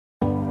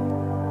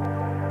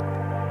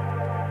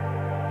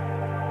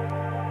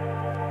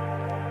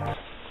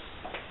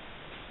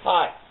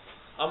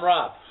I'm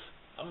Rob.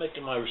 I'm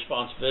making my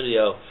response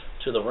video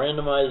to the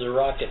Randomizer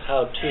rocket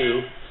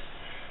how-to,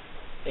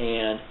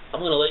 and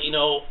I'm going to let you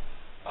know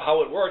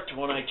how it worked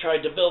when I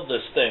tried to build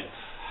this thing.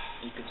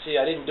 You can see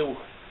I didn't do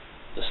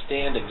the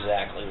stand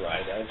exactly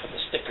right. I didn't put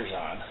the stickers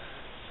on.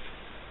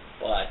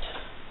 But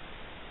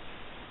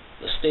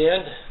the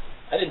stand,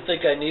 I didn't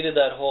think I needed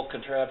that whole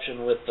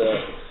contraption with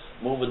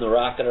moving the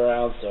rocket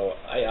around, so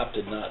I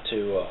opted not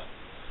to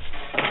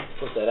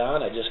put that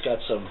on. I just got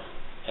some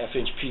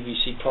half-inch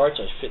PVC parts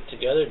I fit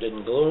together,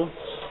 didn't glue them,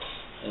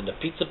 and a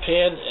pizza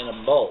pan and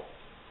a bolt.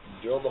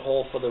 Drilled the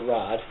hole for the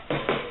rod.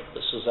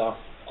 This is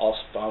all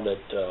found at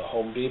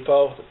Home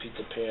Depot. The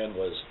pizza pan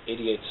was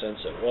 88 cents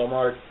at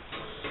Walmart.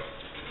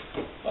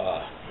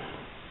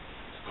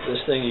 This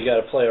thing you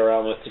got to play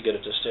around with to get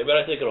it to stay, but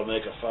I think it'll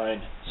make a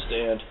fine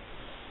stand,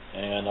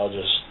 and I'll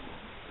just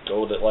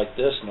go with it like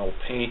this. No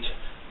paint,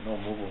 no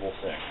movable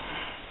thing.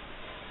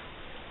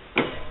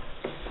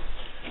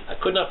 I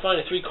could not find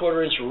a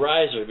 3/4 inch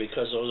riser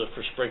because those are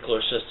for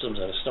sprinkler systems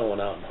and it's snowing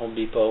out in Home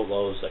Depot,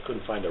 Lowe's. I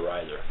couldn't find a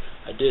riser.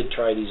 I did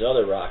try these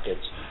other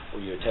rockets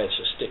where you attach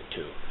a stick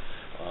to.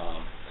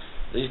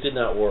 These did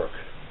not work.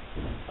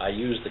 I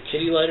used the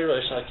kitty lighter,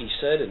 just like he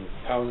said, and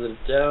pounded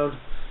it down.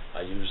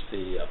 I used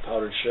the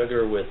powdered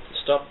sugar with the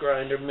stump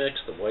grinder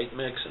mix, the white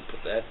mix, and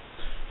put that,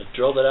 and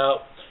drilled it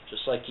out.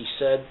 Just like he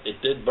said,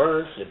 it did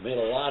burn. It made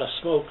a lot of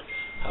smoke.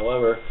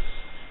 However,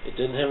 it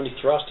didn't have any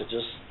thrust. It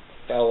just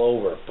fell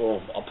over.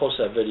 Boom. I'll post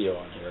that video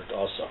on here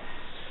also.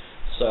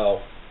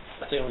 So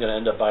I think I'm going to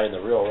end up buying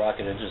the real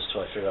rocket engines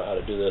until I figure out how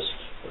to do this,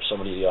 or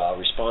somebody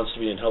responds to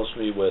me and helps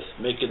me with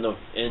making the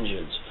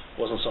engines.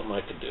 It wasn't something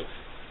I could do.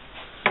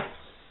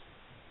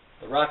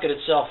 The rocket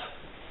itself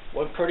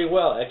went pretty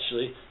well,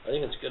 actually. I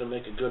think it's going to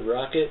make a good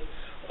rocket.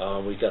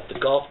 We got the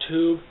golf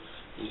tube.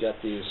 You got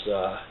these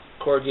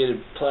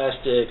corrugated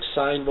plastic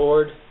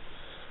signboard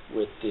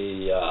with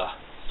the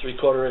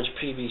 3/4 inch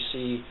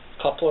PVC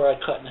coupler I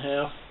cut in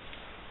half.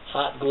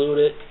 Hot glued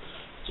it.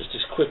 Just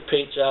this quick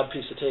paint job,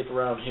 piece of tape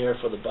around here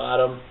for the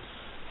bottom.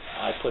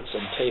 I put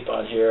some tape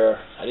on here.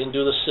 I didn't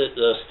do the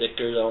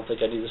stickers. I don't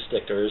think I need the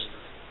stickers.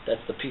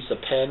 That's the piece of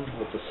pen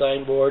with the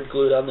signboard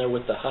glued on there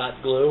with the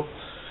hot glue.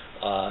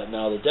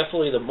 Now,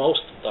 definitely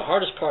the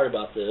hardest part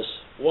about this,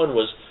 one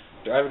was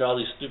driving to all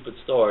these stupid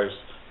stores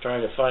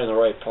trying to find the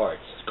right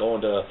parts.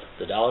 Going to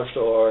the dollar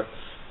store,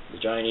 the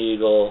Giant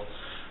Eagle,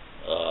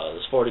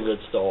 the sporting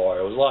goods store.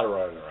 It was a lot of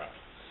running around.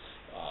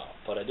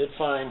 But I did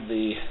find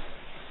the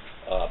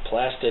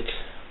plastic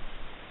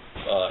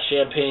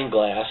champagne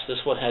glass.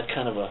 This one had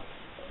kind of a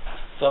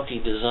funky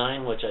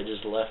design, which I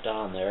just left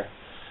on there.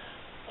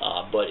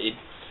 But it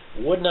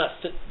would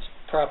not fit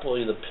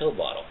properly in the pill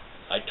bottle.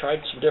 I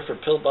tried some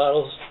different pill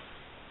bottles,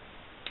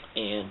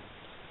 and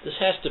this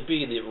has to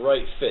be the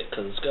right fit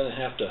because it's going to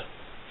have to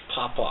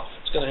pop off.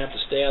 It's going to have to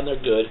stay on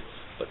there good,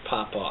 but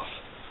pop off.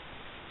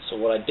 So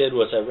what I did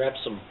was I wrapped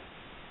some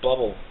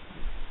bubble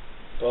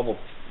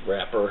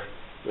wrapper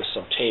with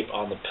some tape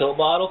on the pill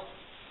bottle,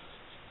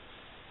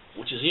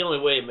 which is the only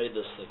way it made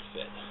this thing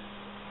fit.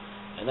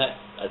 And that,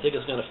 I think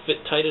it's going to fit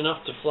tight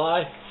enough to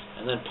fly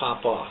and then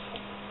pop off.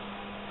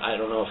 I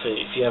don't know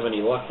if you have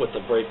any luck with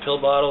the bright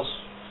pill bottles.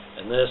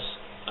 And this,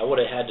 I would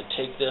have had to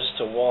take this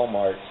to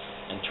Walmart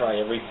and try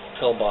every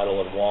pill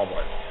bottle at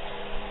Walmart.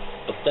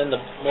 But then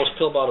most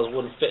pill bottles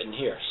wouldn't fit in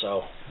here.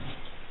 So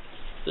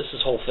this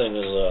whole thing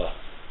is,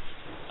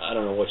 I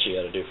don't know what you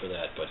got to do for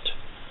that, but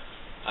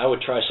I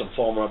would try some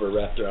foam rubber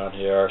wrapped around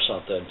here or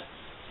something.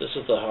 This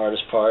is the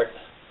hardest part.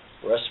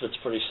 The rest of it's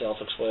pretty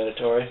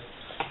self-explanatory.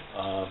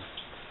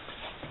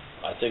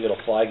 I think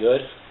it'll fly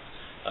good.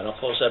 And I'll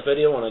post that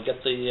video when I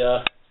get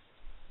the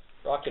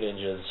rocket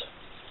engines.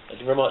 Thank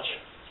you very much.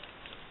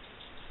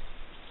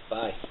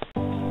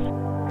 Bye.